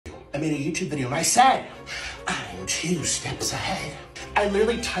I made a YouTube video and I said, I'm 2 steps ahead. I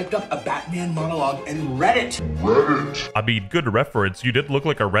literally typed up a Batman monologue and read it. I mean, good reference. You did look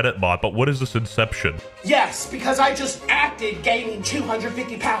like a Reddit bot, but what is this inception? Yes, because I just acted gaining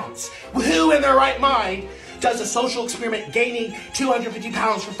 250 pounds. Who in their right mind does a social experiment gaining 250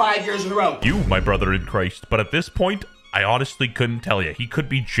 pounds for 5 years in a row? You, my brother in Christ. But at this point, I honestly couldn't tell you. He could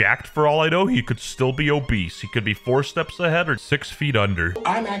be jacked for all I know. He could still be obese. He could be 4 steps ahead or 6 feet under.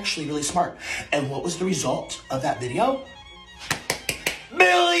 I'm actually really smart. And what was the result of that video?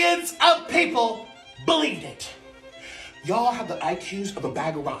 Millions of people believed it. Y'all have the IQs of a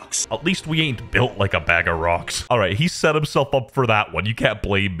bag of rocks. At least we ain't built like a bag of rocks. All right, he set himself up for that one. You can't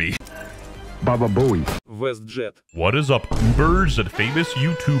blame me. Baba Booey. WestJett. What is up, Ubers and famous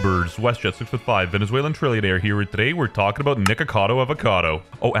YouTubers? WestJett 6'5", Venezuelan trillionaire here, and today we're talking about Nikocado Avocado.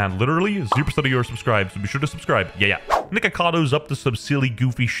 Oh, and literally, 0% of you are subscribed, so be sure to subscribe. Yeah. Nikocado's up to some silly,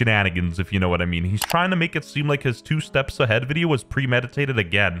 goofy shenanigans, if you know what I mean. He's trying to make it seem like his 2 steps ahead video was premeditated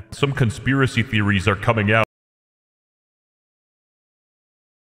again. Some conspiracy theories are coming out.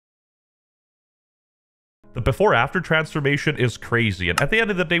 The before-after transformation is crazy, and at the end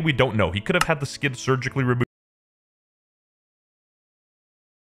of the day, we don't know. He could have had the skin surgically removed.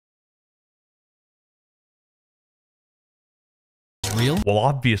 Real? Well,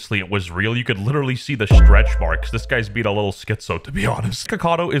 obviously it was real. You could literally see the stretch marks. This guy's being a little schizo, to be honest.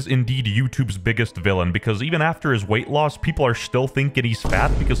 Nikocado is indeed YouTube's biggest villain, because even after his weight loss, people are still thinking he's fat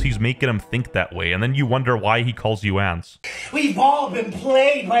because he's making them think that way, and then you wonder why he calls you ants. We've all been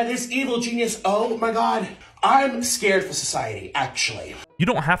played by this evil genius. Oh my god. I'm scared for society, actually. You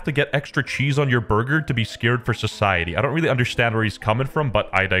don't have to get extra cheese on your burger to be scared for society. I don't really understand where he's coming from, but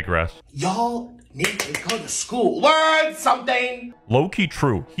I digress. Y'all need to go to school. Learn something! Low-key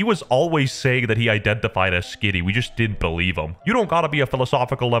true. He was always saying that he identified as skinny. We just didn't believe him. You don't gotta be a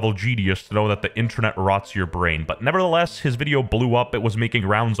philosophical level genius to know that the internet rots your brain. But nevertheless, his video blew up. It was making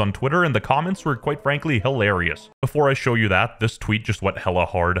rounds on Twitter, and the comments were quite frankly hilarious. Before I show you that, this tweet just went hella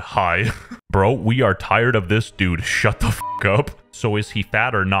hard. Hi. Bro, we are tired of this dude. Shut the f*** up. So is he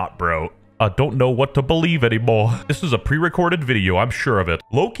fat or not, bro? I don't know what to believe anymore. This is a pre-recorded video, I'm sure of it.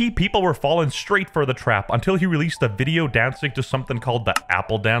 Low-key, people were falling straight for the trap until he released a video dancing to something called the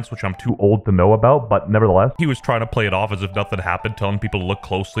Apple Dance, which I'm too old to know about, but nevertheless, he was trying to play it off as if nothing happened, telling people to look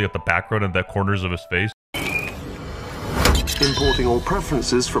closely at the background and the corners of his face. Importing all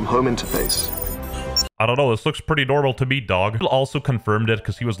preferences from home interface. I don't know, this looks pretty normal to me, dog. He also confirmed it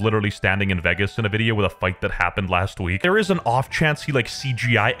because he was literally standing in Vegas in a video with a fight that happened last week. There is an off chance he like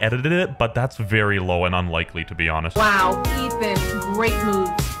CGI edited it, but that's very low and unlikely, to be honest. Wow, Ethan, great move.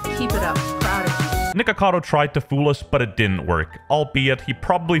 Keep it up. Proud of you. Nikocado tried to fool us, but it didn't work. Albeit, he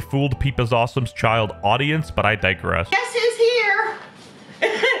probably fooled Peepa's Awesome's child audience, but I digress. Guess who's here?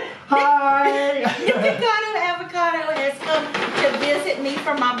 Hi! Nikocado Avocado has come to visit me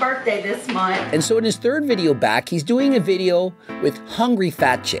for my birthday this month. And so in his 3rd video back, he's doing a video with Hungry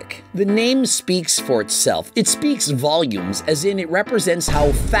Fat Chick. The name speaks for itself. It speaks volumes, as in it represents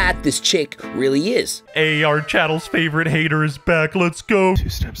how fat this chick really is. Hey, our channel's favorite hater is back. Let's go. 2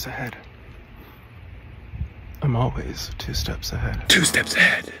 steps ahead. I'm always 2 steps ahead. 2 steps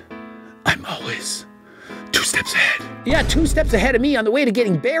ahead. I'm always 2 steps ahead. Yeah, 2 steps ahead of me on the way to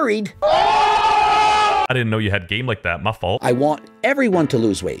getting buried. I didn't know you had game like that. My fault. I want everyone to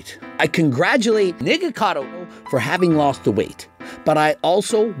lose weight. I congratulate Nikocado for having lost the weight, but I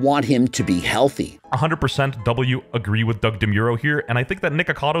also want him to be healthy. 100% W agree with Doug DeMuro here, and I think that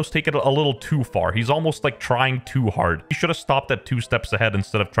Nikocado's taken it a little too far. He's almost like trying too hard. He should have stopped at 2 steps ahead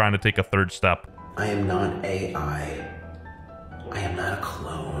instead of trying to take a 3rd step. I am not AI. I am not a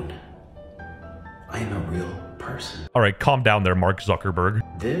clone. I am a real person. All right, calm down there, Mark Zuckerberg.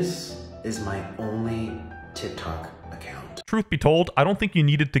 This is my only TikTok account. Truth be told, I don't think you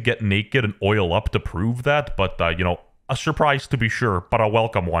needed to get naked and oil up to prove that, but, you know, a surprise to be sure, but a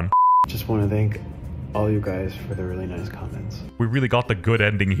welcome one. Just want to thank all you guys for the really nice comments. We really got the good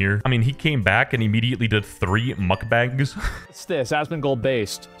ending here. I mean, he came back and immediately did 3 mukbangs. It's this, Asmongold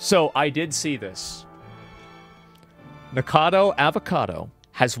based. So I did see this. Nikocado Avocado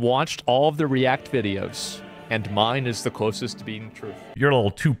has watched all of the React videos, and mine is the closest to being the truth. You're a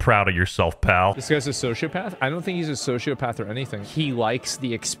little too proud of yourself, pal. This guy's a sociopath? I don't think he's a sociopath or anything. He likes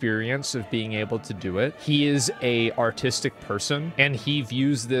the experience of being able to do it. He is a artistic person, and he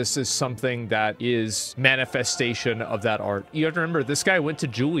views this as something that is manifestation of that art. You have to remember, this guy went to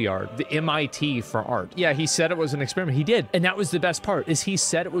Juilliard, the MIT for art. Yeah, he said it was an experiment. He did. And that was the best part, is he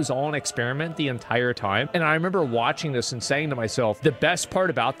said it was all an experiment the entire time. And I remember watching this and saying to myself, the best part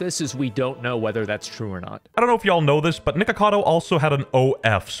about this is we don't know whether that's true or not. don't know if y'all know this, but Nikocado also had an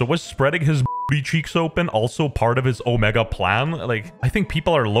OF, so was spreading his booty cheeks open also part of his Omega plan? Like, I think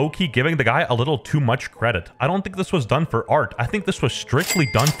people are low-key giving the guy a little too much credit. I don't think this was done for art. I think this was strictly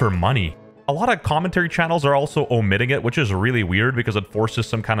done for money. A lot of commentary channels are also omitting it, which is really weird because it forces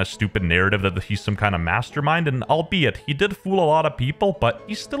some kind of stupid narrative that he's some kind of mastermind, and albeit he did fool a lot of people, but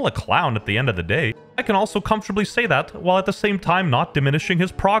he's still a clown at the end of the day. I can also comfortably say that, while at the same time not diminishing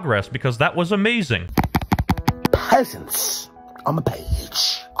his progress, because that was amazing. Presence on the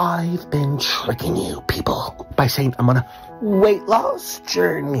page. I've been tricking you people by saying I'm on a weight loss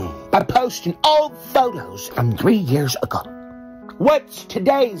journey by posting old photos from 3 years ago. What's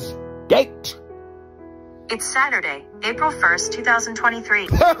today's date? It's Saturday, April 1st, 2023.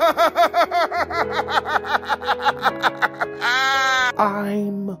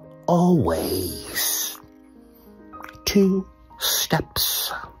 I'm always 2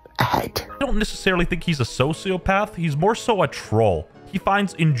 steps ahead. I don't necessarily think he's a sociopath. He's more so a troll. He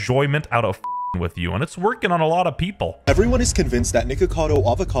finds enjoyment out of with you, and it's working on a lot of people. Everyone is convinced that Nikocado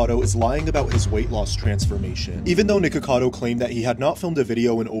Avocado is lying about his weight loss transformation. Even though Nikocado claimed that he had not filmed a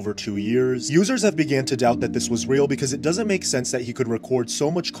video in over 2 years, users have began to doubt that this was real because it doesn't make sense that he could record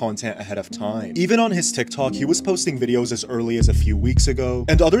so much content ahead of time. Even on his TikTok, he was posting videos as early as a few weeks ago,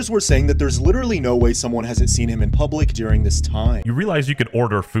 and others were saying that there's literally no way someone hasn't seen him in public during this time. You realize you could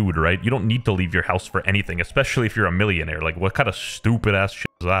order food, right? You don't need to leave your house for anything, especially if you're a millionaire. Like, what kind of stupid ass shit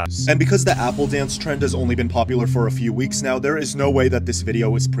is that? And because the Apple dance trend has only been popular for a few weeks now, there is no way that this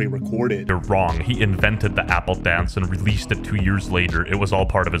video is pre-recorded. You're wrong. He invented the Apple dance and released it 2 years later. It was all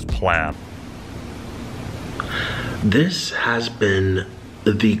part of his plan. This has been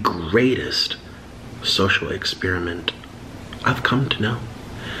the greatest social experiment I've come to know.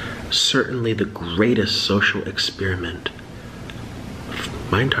 Certainly the greatest social experiment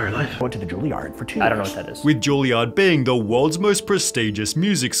of my entire life. I went to the Juilliard for 2 years. I don't know what that is. With Juilliard being the world's most prestigious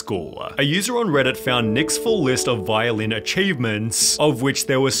music school, a user on Reddit found Nick's full list of violin achievements, of which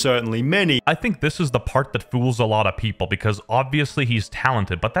there were certainly many. I think this is the part that fools a lot of people, because obviously he's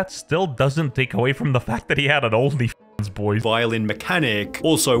talented, but that still doesn't take away from the fact that he had an OnlyFans boys. Violin mechanic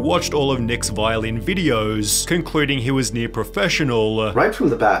also watched all of Nick's violin videos, concluding he was near professional. Right from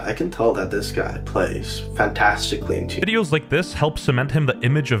the bat, I can tell that this guy plays fantastically in tune. Videos like this help cement him the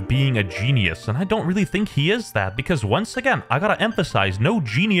image of being a genius, and I don't really think he is that, because once again, I gotta emphasize, no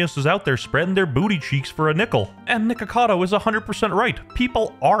genius is out there spreading their booty cheeks for a nickel. And Nikocado is 100% right.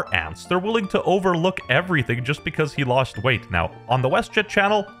 People are ants. They're willing to overlook everything just because he lost weight. Now, on the WestJett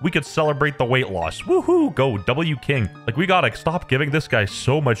channel, we could celebrate the weight loss. Woohoo, go W King. Like, we gotta stop giving this guy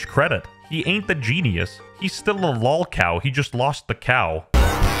so much credit. He ain't the genius. He's still a lol cow. He just lost the cow.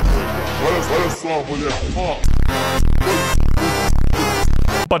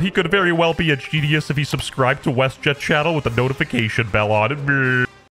 But he could very well be a genius if he subscribed to WestJett channel with the notification bell on.